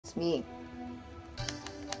It's me.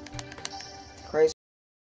 Crazy.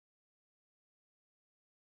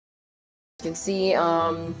 You can see,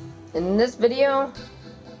 in this video,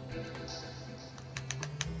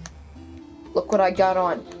 look what I got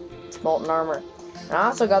on. It's molten armor. And I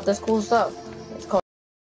also got this cool stuff. It's called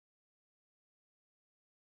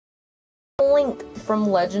Link from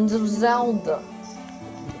Legends of Zelda.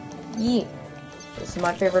 Yeah. This is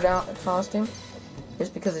my favorite costume.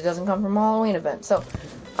 Just because it doesn't come from a Halloween event. So,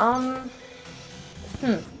 So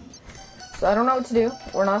I don't know what to do.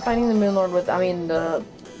 We're not fighting the Moon Lord with,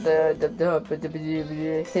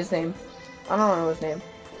 his name. I don't know his name.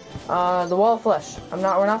 The Wall of Flesh.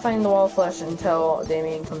 We're not fighting the Wall of Flesh until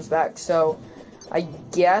Damien comes back. So, I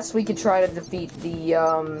guess we could try to defeat the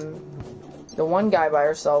one guy by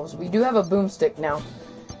ourselves. We do have a boomstick now.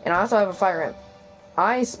 And I also have a fire imp.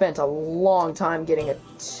 I spent a long time getting a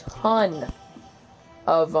ton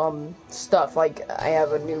of stuff. Like, I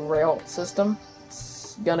have a new rail system.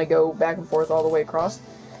 It's gonna go back and forth all the way across.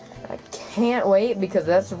 I can't wait because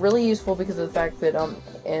that's really useful because of the fact that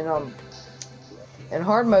in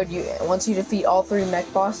hard mode, once you defeat all 3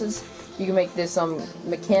 mech bosses, you can make this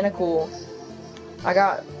mechanical. I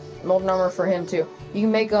got molten armor for him too. You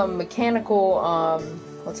can make a mechanical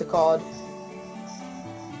what's it called?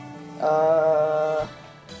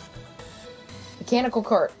 Mechanical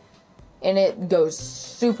cart, and it goes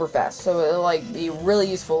super fast, so it'll like be really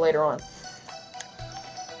useful later on.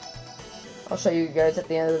 I'll show you guys at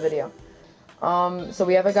the end of the video. So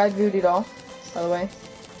we have a guy Voodoo doll, by the way.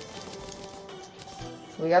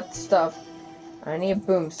 So we got the stuff. I need a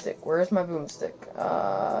boomstick. Where's my boomstick?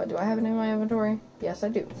 Do I have it in my inventory? Yes, I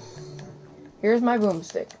do. Here's my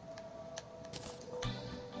boomstick.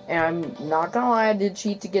 And I'm not gonna lie, I did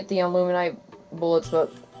cheat to get the Illuminite bullets,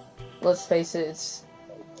 but let's face it,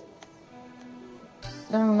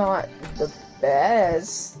 they're not the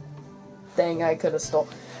best thing I could have stole.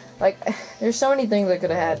 Like, there's so many things I could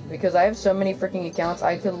have had, because I have so many freaking accounts.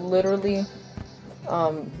 I could literally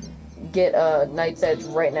get a Knight's Edge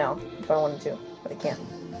right now if I wanted to, but I can't,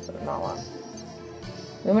 so I'm not allowed.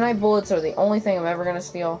 Illuminite bullets are the only thing I'm ever gonna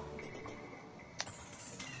steal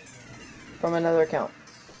from another account.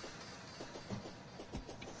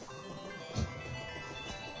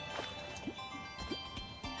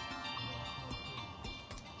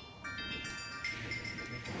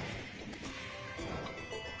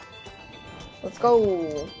 Let's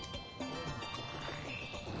go!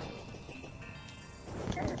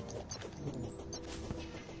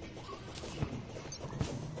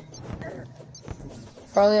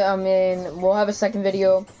 Probably, we'll have a second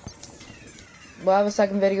video. We'll have a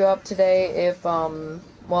second video up today if,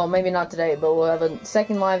 well, maybe not today, but we'll have a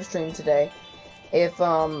second live stream today if,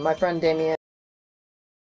 my friend Damien.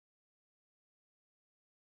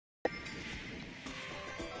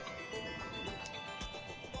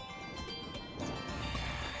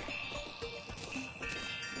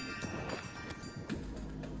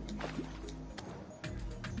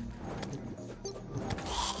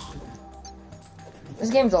 This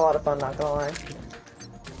game's a lot of fun, not gonna lie.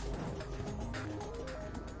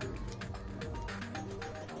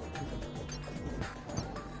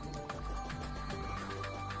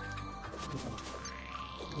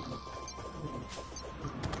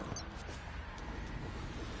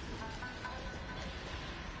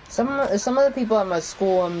 Some of the people at my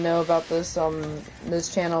school know about this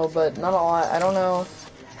this channel, but not a lot. I don't know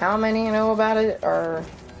how many know about it, or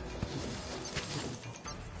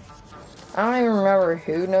I don't even remember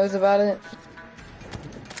who knows about it.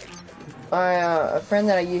 A friend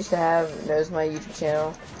that I used to have knows my YouTube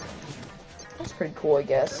channel. That's pretty cool, I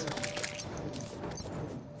guess.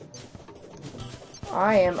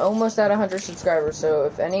 I am almost at 100 subscribers, so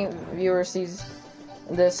if any viewer sees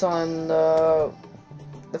this on the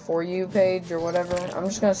For You page or whatever, I'm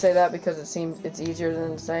just gonna say that because it's easier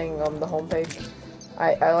than saying the home page.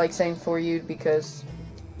 I like saying For You because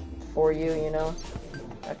for you, you know.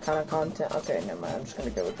 That kind of content. Okay, never mind. I'm just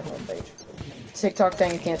gonna go with the homepage. TikTok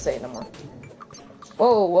thing, you can't say it no more.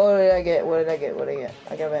 Whoa, what did I get? What did I get? What did I get?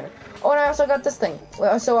 I got a banner. Oh, and I also got this thing.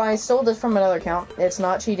 So I stole this from another account. It's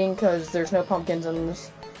not cheating because there's no pumpkins in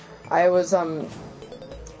this. I did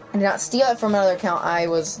not steal it from another account. I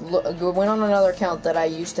went on another account that I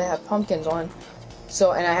used to have pumpkins on.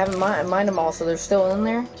 So, and I haven't mined them all, so they're still in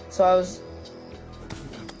there. So I was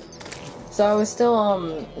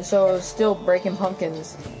still breaking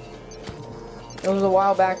pumpkins. It was a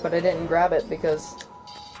while back, but I didn't grab it because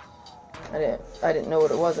I didn't know what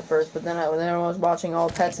it was at first. But then I was watching all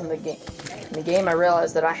pets in the game. I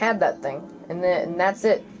realized that I had that thing, and that's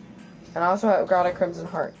it. And I also got a Crimson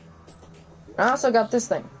Heart. And I also got this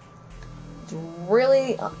thing. It's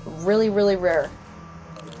really, really rare.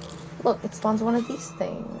 Look, it spawns one of these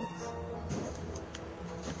things.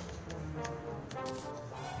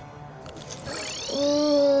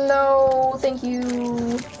 No, thank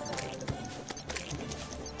you.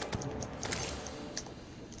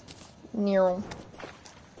 Nero.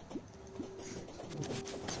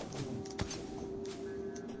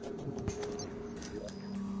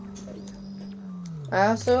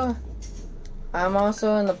 I'm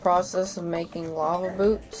also in the process of making lava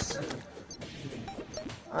boots.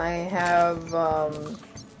 I have,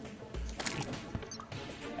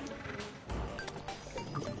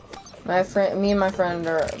 my friend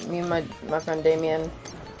Damien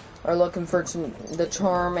are looking for the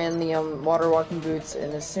charm and the, water walking boots,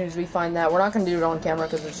 and as soon as we find that, we're not gonna do it on camera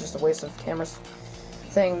because it's just a waste of cameras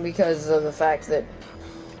thing because of the fact that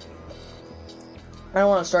I don't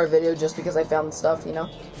want to start a video just because I found the stuff, you know?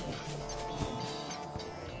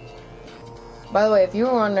 By the way, if you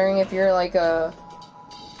were wondering if you're like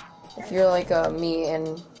me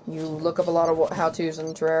and you look up a lot of how-tos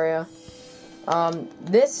in Terraria,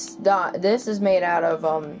 this is made out of,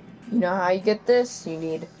 you know how you get this? You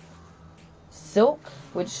need silk,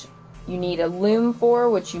 which you need a loom for,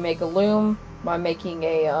 which you make a loom by making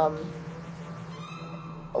a,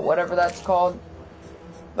 whatever that's called.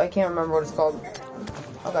 I can't remember what it's called.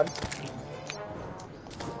 Oh god.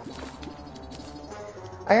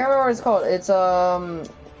 I can't remember what it's called. It's a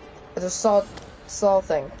saw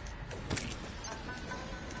thing.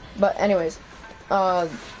 But anyways,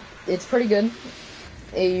 it's pretty good.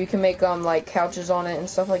 You can make like couches on it and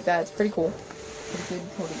stuff like that. It's pretty cool.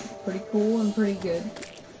 Pretty cool and pretty good.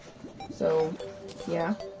 So,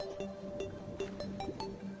 yeah.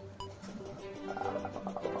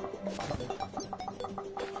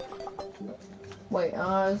 Wait,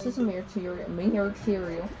 is this a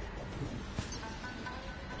material?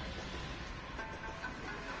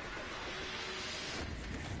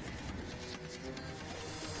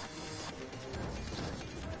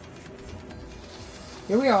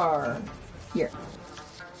 Here we are. Here.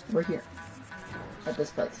 We're here. At this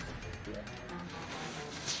place.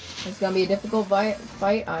 It's gonna be a difficult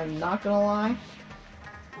fight, I'm not gonna lie.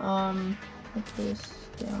 Put this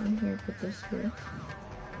down here, put this here.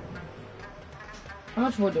 How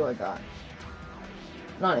much wood do I got?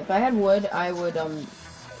 None. If I had wood, I would, here,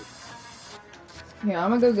 I'm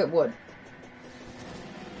gonna go get wood.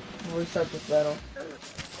 We'll restart this battle.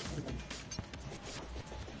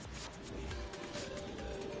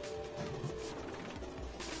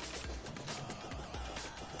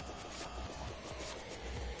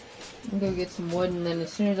 I'm gonna go get some wood, and then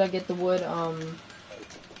as soon as I get the wood,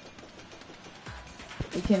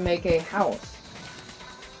 we can make a house.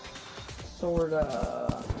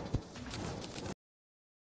 Sorta.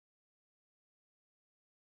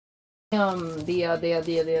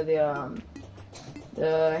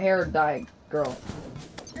 The hair dye girl.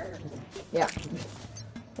 Yeah.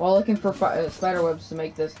 While looking for spider webs to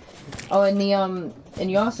make this. Oh, and and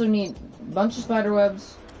you also need a bunch of spider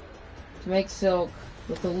webs to make silk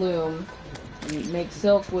with the loom. You make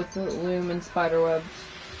silk with the loom and spider webs.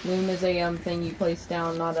 Loom is a thing you place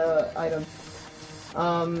down, not a item.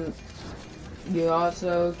 You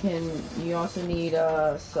also need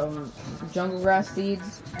some jungle grass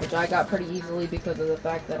seeds, which I got pretty easily because of the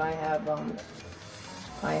fact that I have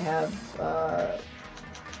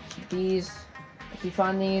these. If you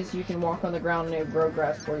find these, you can walk on the ground and it'll grow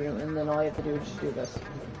grass for you, and then all you have to do is just do this.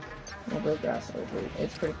 It'll grow grass over you.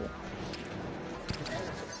 It's pretty cool.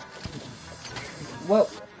 Whoa.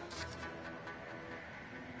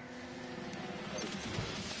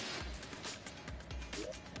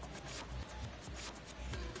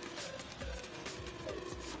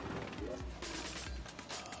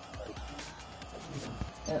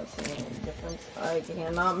 That's a little difference. I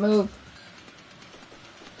cannot move.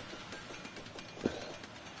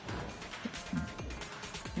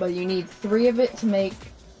 But you need 3 of it to make,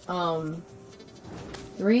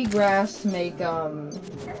 3 grass to make,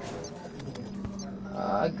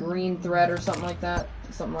 a green thread or something like that.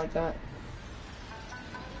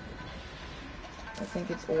 I think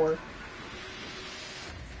it's ore.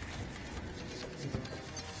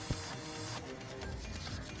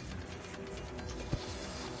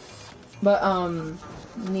 But, you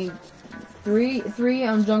need 3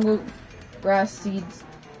 jungle grass seeds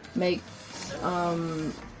make,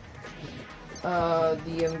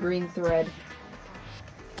 the green thread.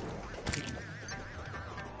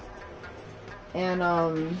 And,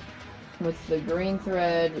 with the green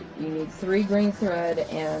thread, you need 3 green thread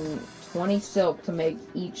and 20 silk to make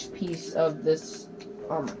each piece of this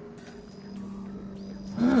armor.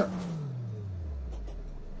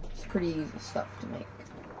 pretty easy stuff to make.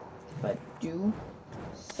 If I do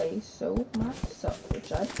say so myself,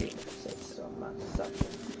 which I do say so myself,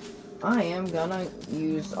 I am gonna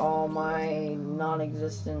use all my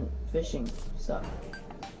non-existent fishing stuff.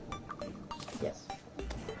 Yes.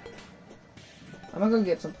 I'm gonna go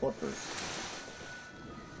get some flippers.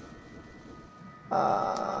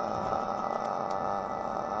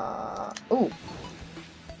 Ooh.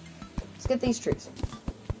 Let's get these trees.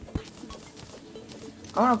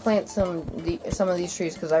 I want to plant some of these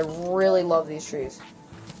trees because I really love these trees.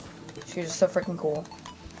 These trees are so freaking cool.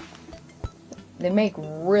 They make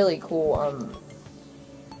really cool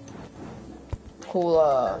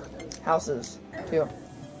houses too.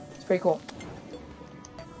 It's pretty cool.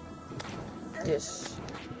 Just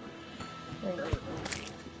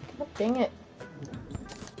God dang it.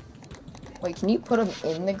 Wait, can you put them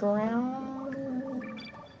in the ground?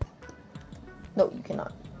 No, you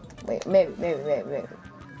cannot. Wait, maybe.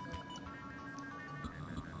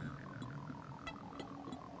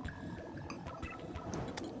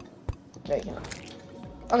 No, you cannot.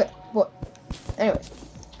 Okay, what? Anyways,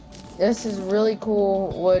 this is really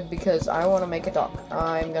cool wood because I want to make a dock.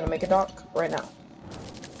 I'm gonna make a dock right now.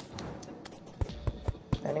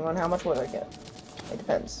 Depending on how much wood I get. It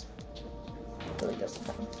depends. It really does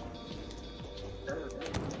depend.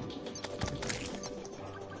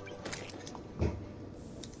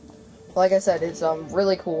 Like I said, it's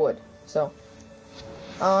really cool wood. So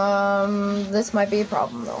this might be a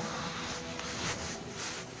problem though.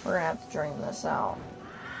 We're gonna have to drain this out.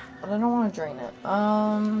 But I don't want to drain it.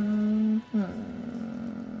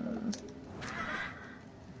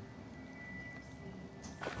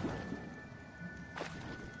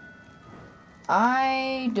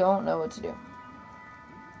 I don't know what to do.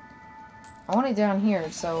 I want it down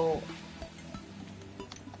here so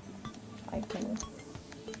I can...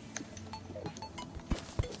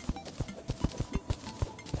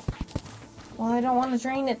 Well, I don't want to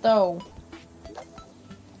drain it though.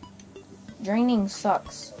 Draining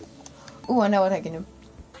sucks. Ooh, I know what I can do.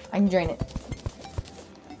 I can drain it.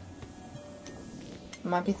 You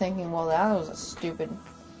might be thinking, well, that was a stupid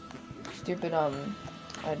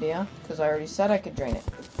idea, because I already said I could drain it.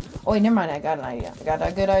 Oh wait, never mind, I got an idea. I got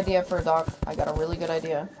a good idea for a dock. I got a really good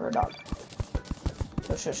idea for a dock.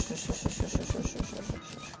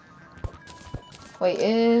 Wait,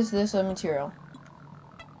 is this a material?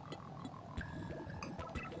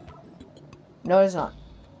 No, it's not.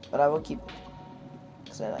 But I will keep it.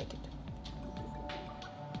 Because I like it.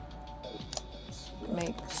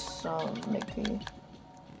 Let's make a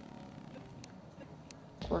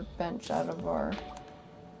workbench out of our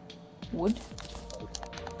wood.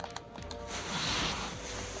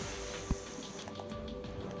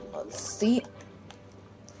 Let's see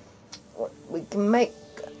what we can make.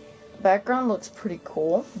 Background looks pretty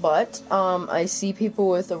cool, but I see people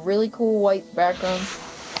with a really cool white background.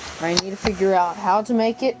 I need to figure out how to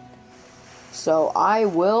make it. So I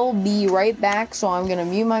will be right back. So I'm gonna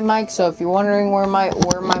mute my mic. So if you're wondering where my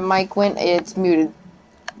mic went, it's muted.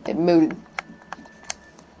 It muted.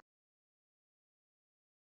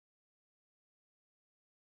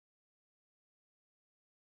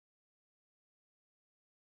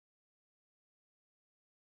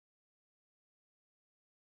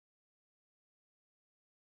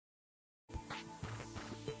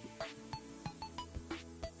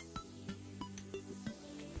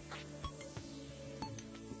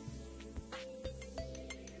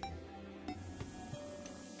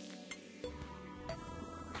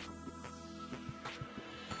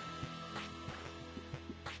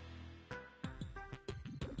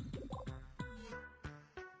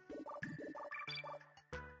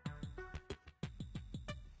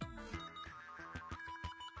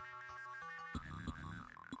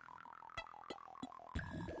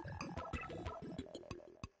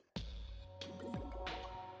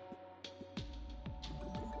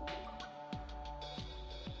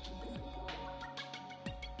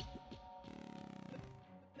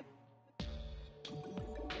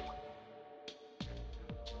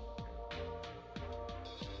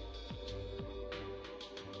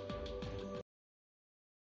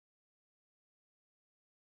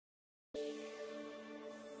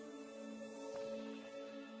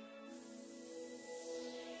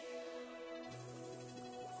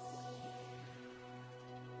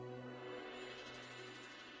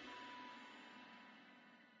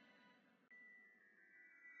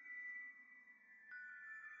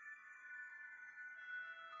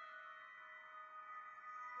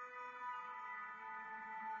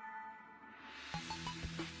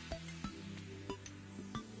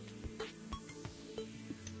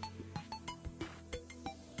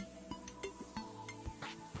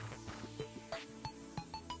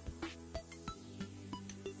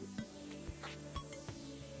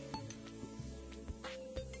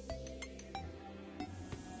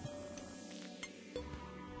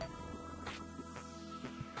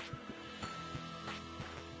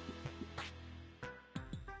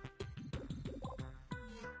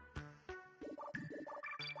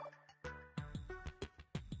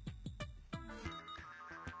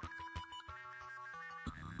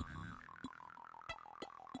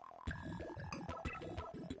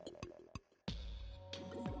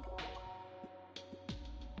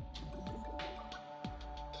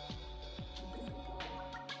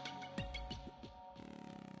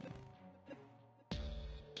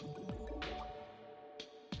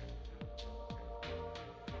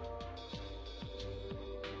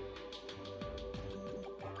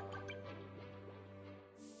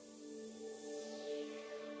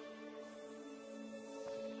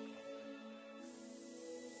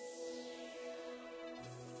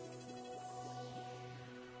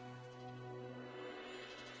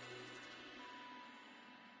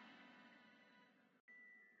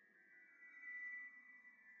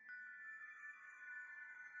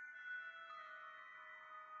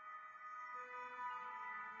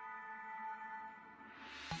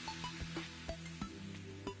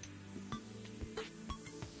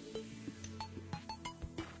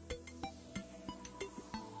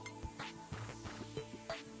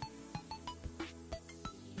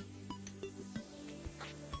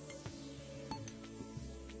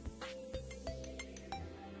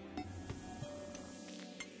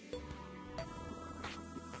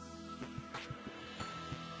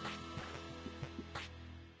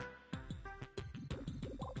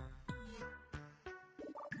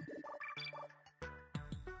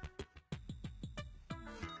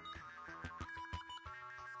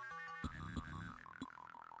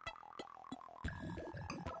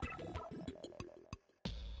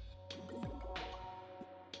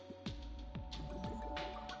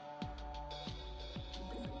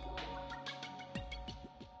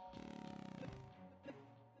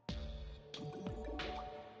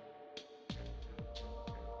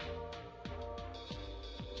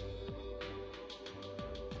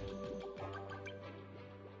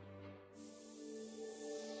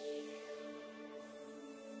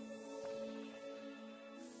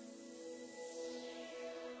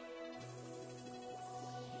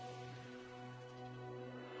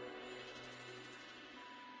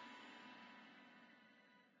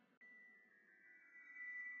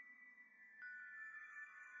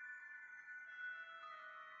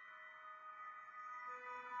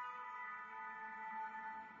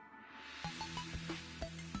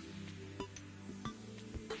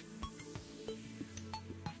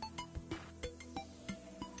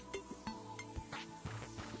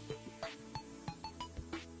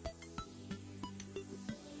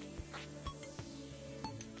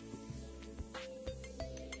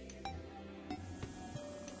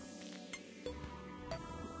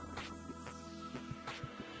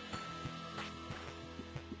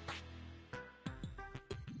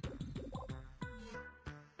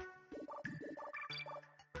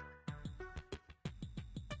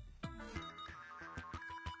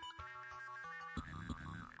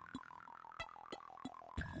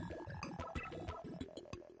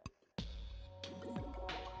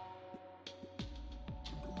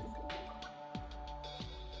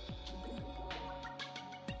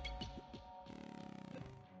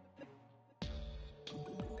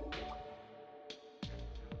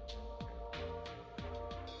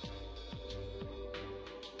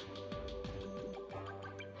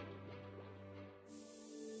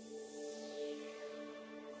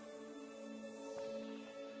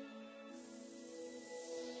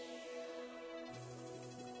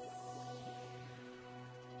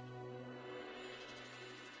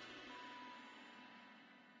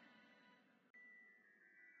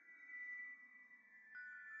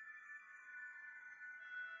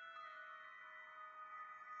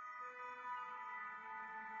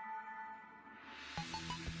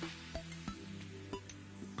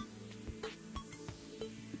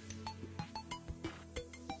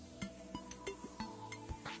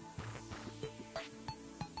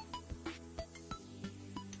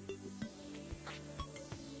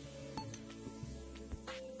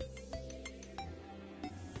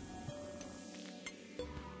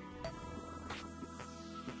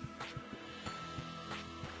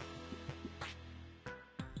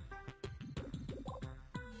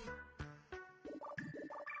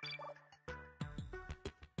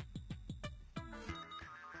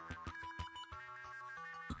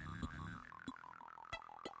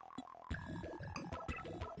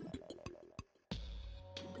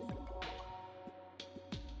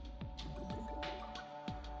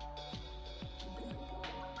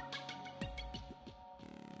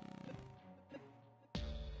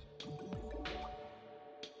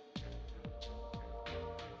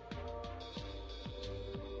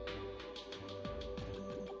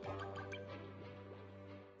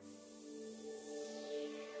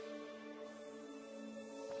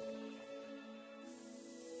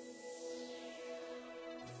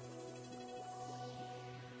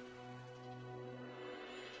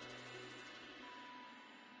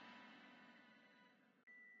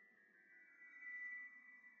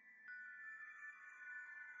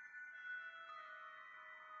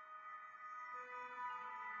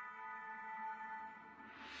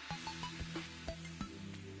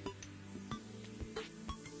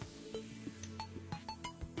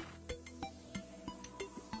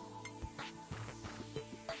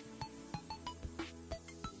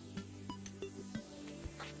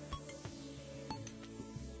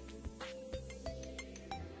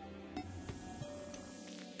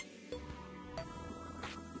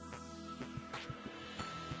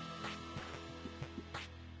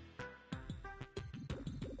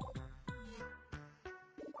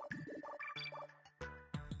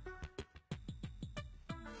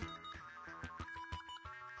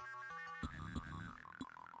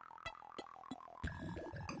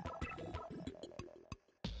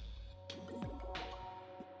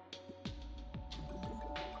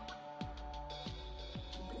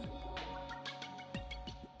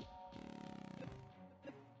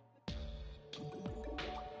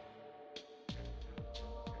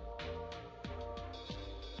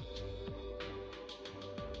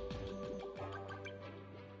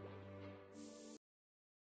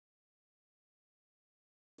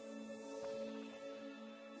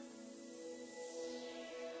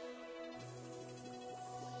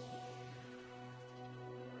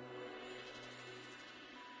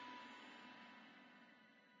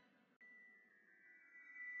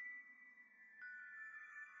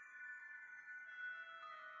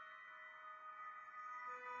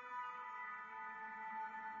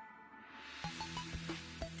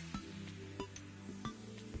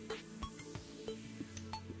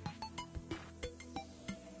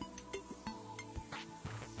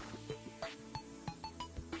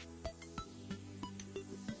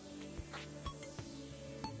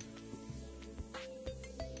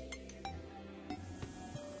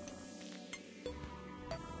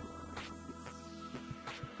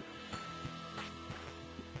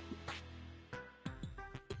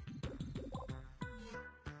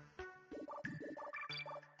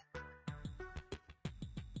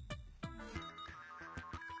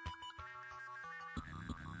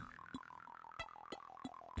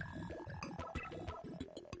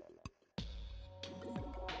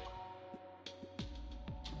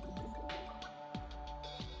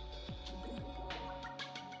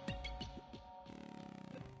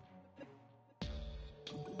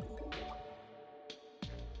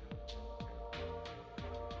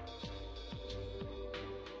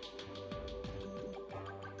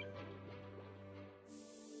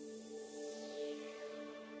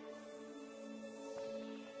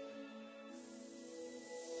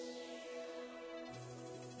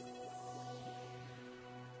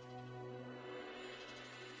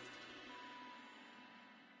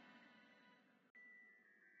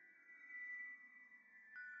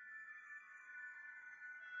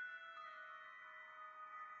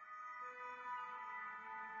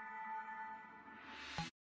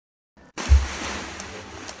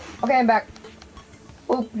 Okay, I'm back.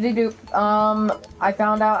 Oop-de-doop. I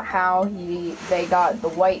found out how they got the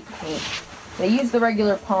white paint. They used the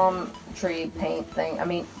regular palm tree paint thing. I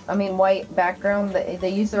mean white background. They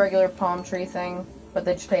used the regular palm tree thing, but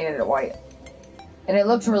they just painted it white. And it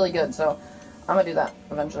looks really good, so I'm gonna do that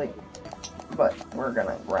eventually. But we're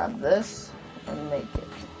gonna grab this and make it.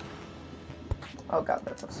 Oh god,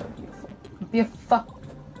 that looks so beautiful. Beautiful.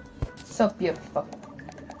 So beautiful.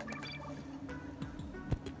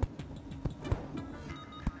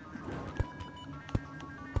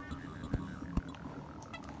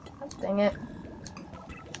 Dang it.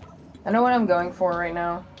 I know what I'm going for right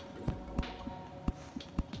now.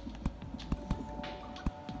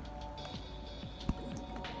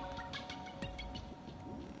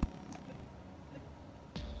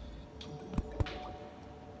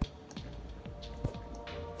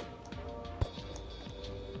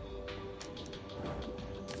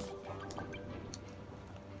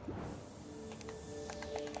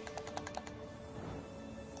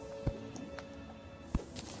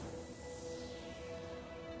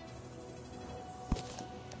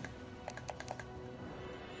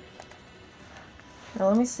 Now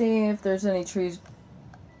let me see if there's any trees.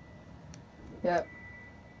 Yep.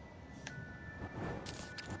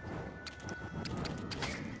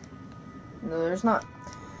 No, there's not.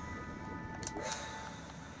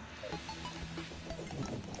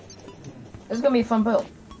 This is gonna be a fun build.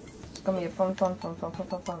 It's gonna be a fun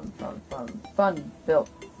build.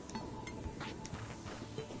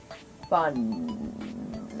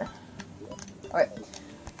 Fun. Alright.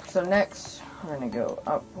 So next, we're gonna go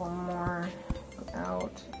up one more. Go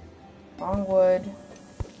out. Longwood.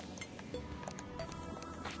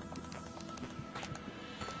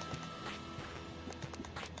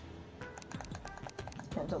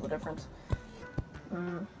 Can't tell the difference.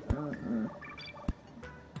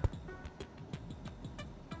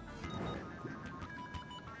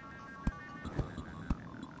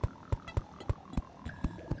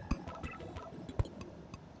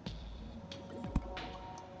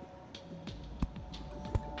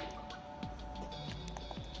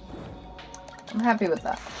 I'm happy with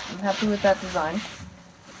that. I'm happy with that design.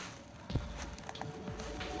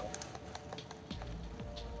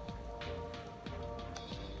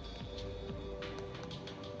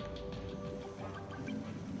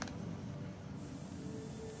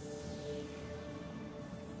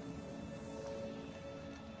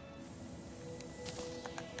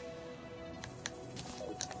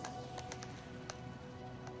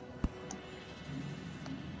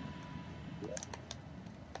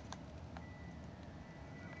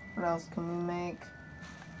 What else can we make?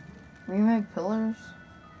 Can we make pillars?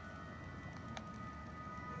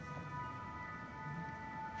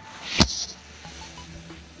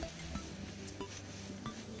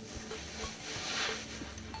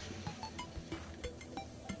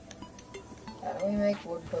 How do we make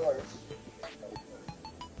wood pillars?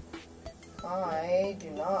 I do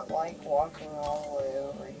not like walking all the way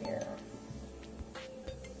over here.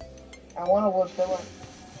 I want a wood pillar.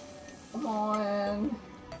 Come on.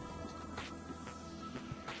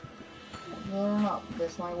 No,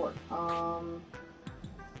 this might work. Oh,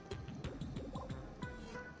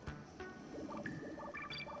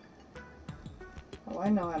 I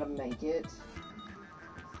know how to make it.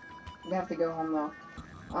 We have to go home though.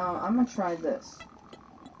 I'm gonna try this.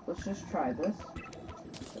 Let's just try this.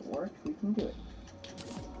 If it works, we can do it.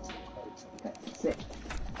 Okay, sick.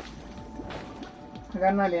 I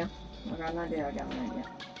got an idea.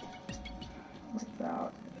 What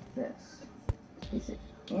about this? Is it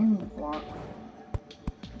in the block?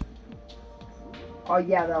 Oh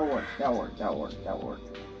yeah, that'll work.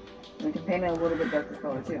 We can paint it a little bit darker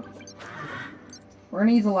color too. We're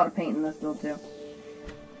gonna use a lot of paint in this build too.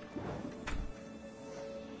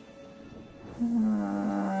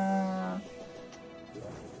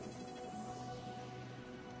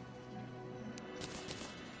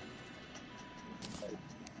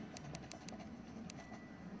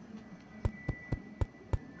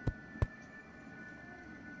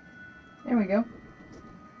 There we go.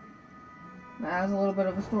 That has a little bit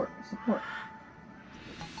of a support.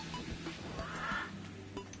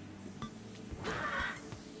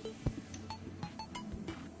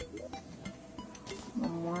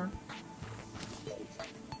 One more.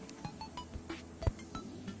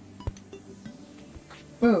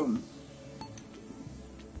 Boom.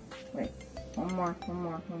 Wait. One more.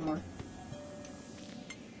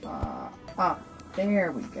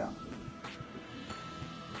 There we go.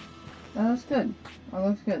 That looks good.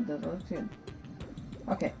 That looks good.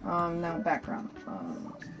 Okay, now background.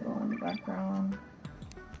 Let's go on the background.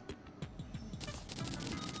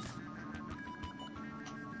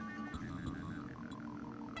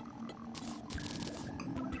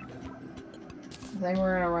 think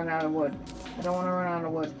we're gonna run out of wood. I don't want to run out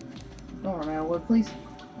of wood. Don't run out of wood, please.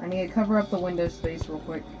 I need to cover up the window space real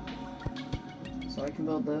quick so I can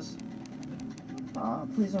build this.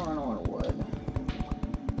 Please don't run out of wood.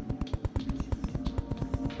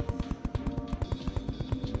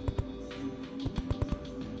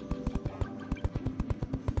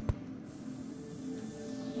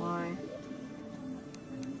 Why?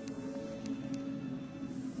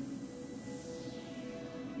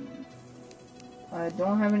 I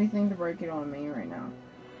don't have anything to break it on me right now.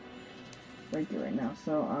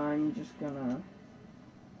 So I'm just gonna...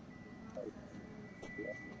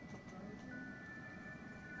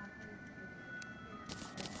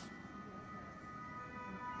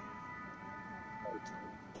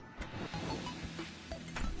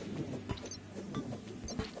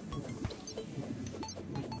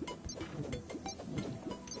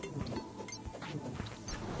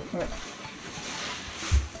 Okay.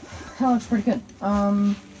 That looks pretty good.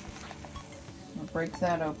 I'll break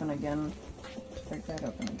that open again.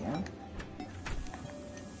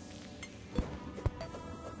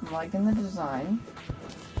 I'm liking the design.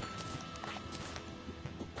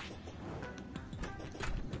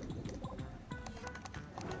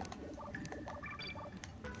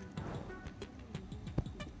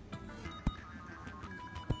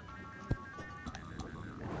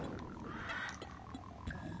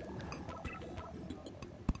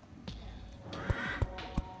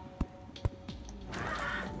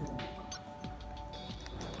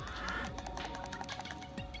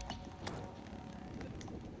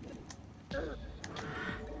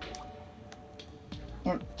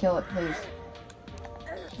 Imp, kill it, please.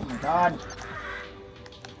 Oh my god.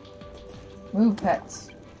 Move, pets.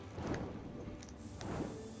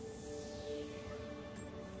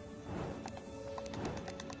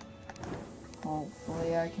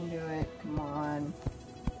 Hopefully I can do it. Come on.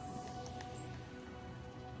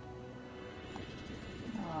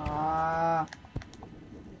 Ah.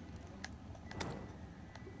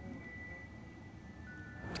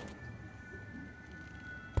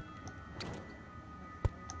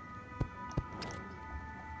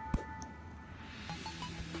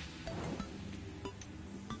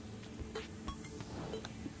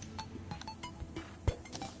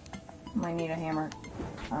 Might need a hammer.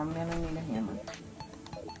 I'm gonna need a hammer.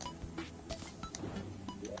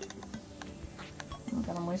 Oh my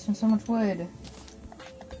god, I'm wasting so much wood.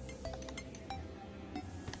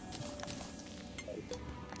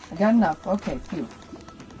 I got enough. Okay, phew.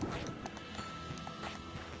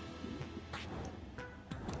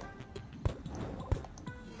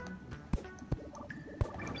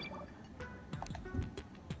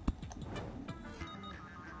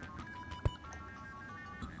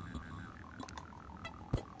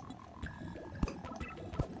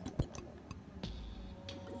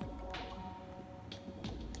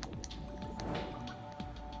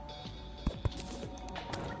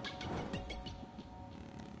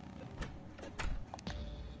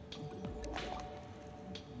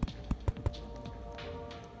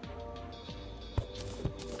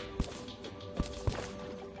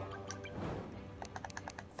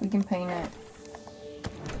 We can paint it.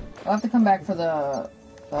 I'll have to come back for the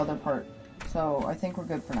other part. So I think we're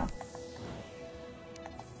good for now.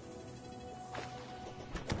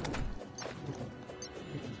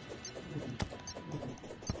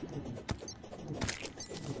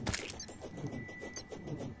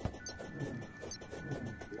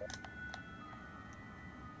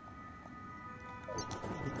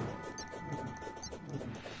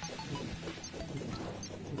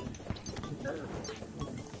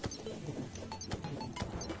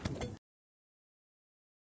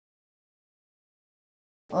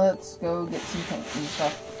 Let's go get some paint and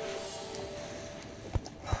stuff.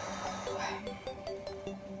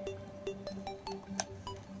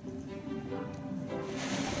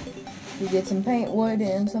 We get some paint wood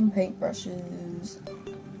and some paintbrushes.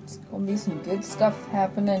 It's gonna be some good stuff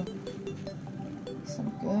happening. Some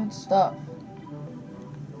good stuff.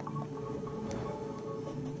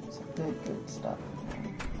 Some good stuff.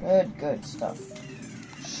 Good stuff.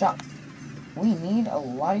 Shop. We need a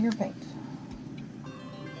lot of your paint.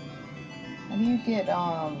 How do you get,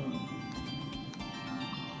 How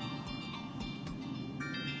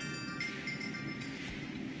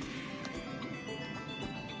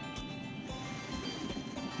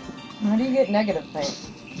do you get negative paint?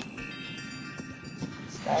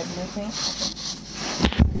 Sky blue paint?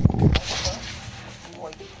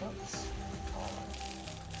 White books.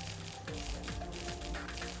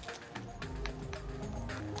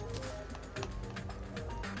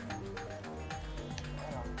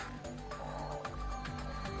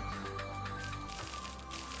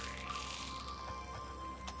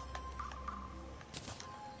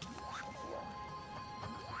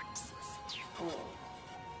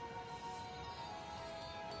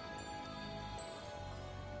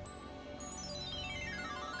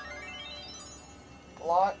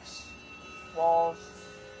 blocks, walls,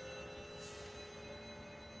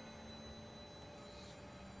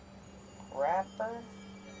 wrapper,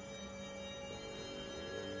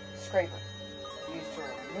 scraper, used to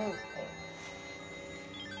remove paint.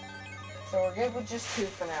 So we're good with just 2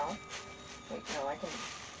 for now. Wait, no, I can.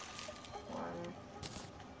 1,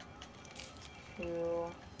 2.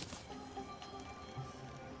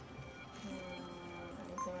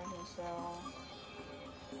 Anything I can sell.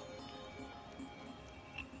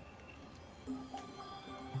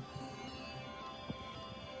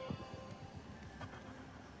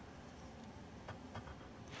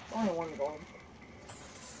 Only 1 gold.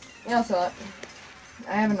 Yeah, I'll sell it.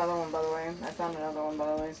 I have another one, by the way. I found another one,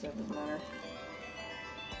 by the way, so it doesn't matter.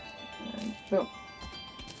 And boom.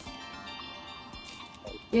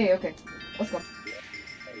 Yay, okay. Let's go.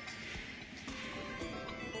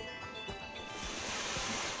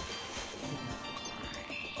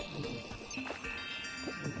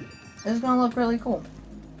 This is gonna look really cool.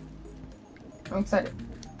 I'm excited.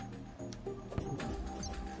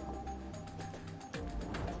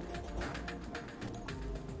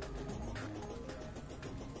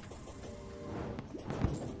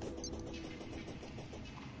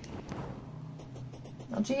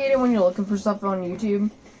 Don't you hate it when you're looking for stuff on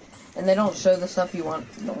YouTube and they don't show the stuff you want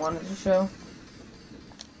it to show?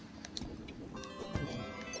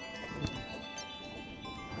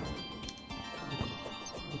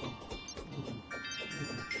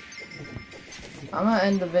 I'm gonna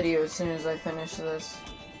end the video as soon as I finish this.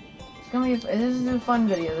 It's gonna be. This is a fun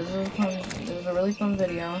video. This is a really fun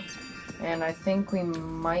video, and I think we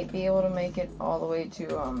might be able to make it all the way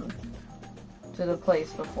to the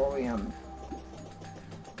place before we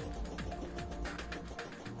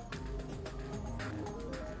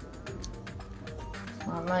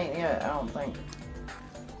Not night yet, I don't think.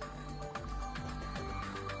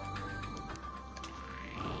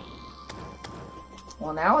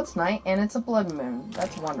 Well, now it's night, and it's a blood moon.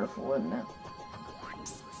 That's wonderful, isn't it?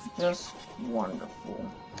 Just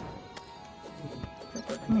wonderful.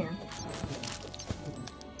 Ripper, come here.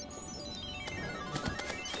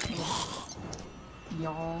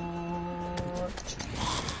 Yacht.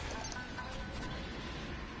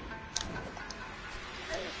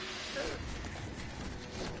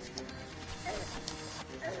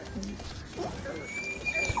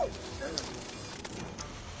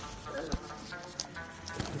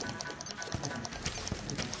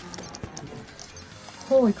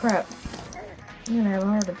 Holy crap. I'm gonna have a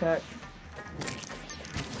heart attack.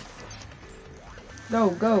 Go,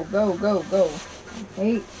 go, go, go, go. I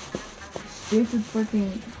hate stupid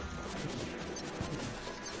freaking...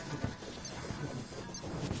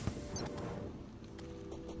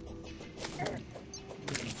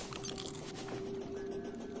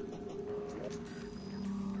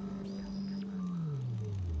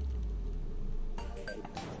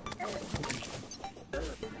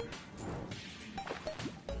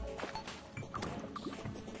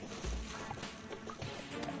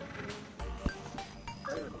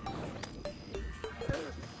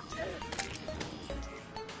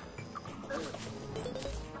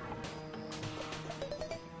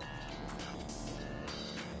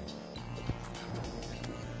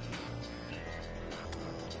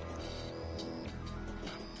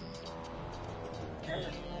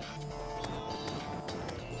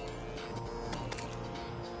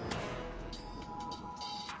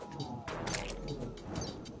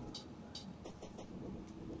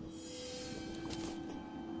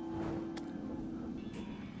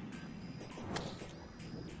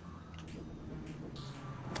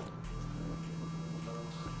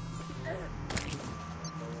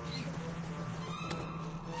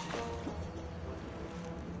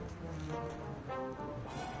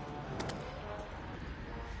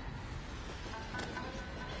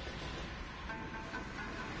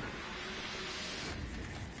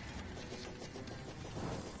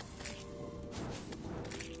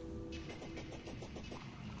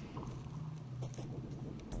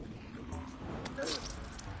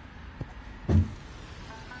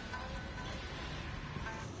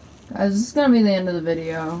 Guys, this is gonna be the end of the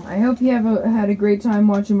video. I hope you had a great time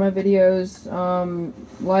watching my videos.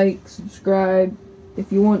 Like, subscribe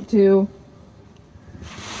if you want to.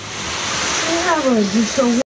 Have just a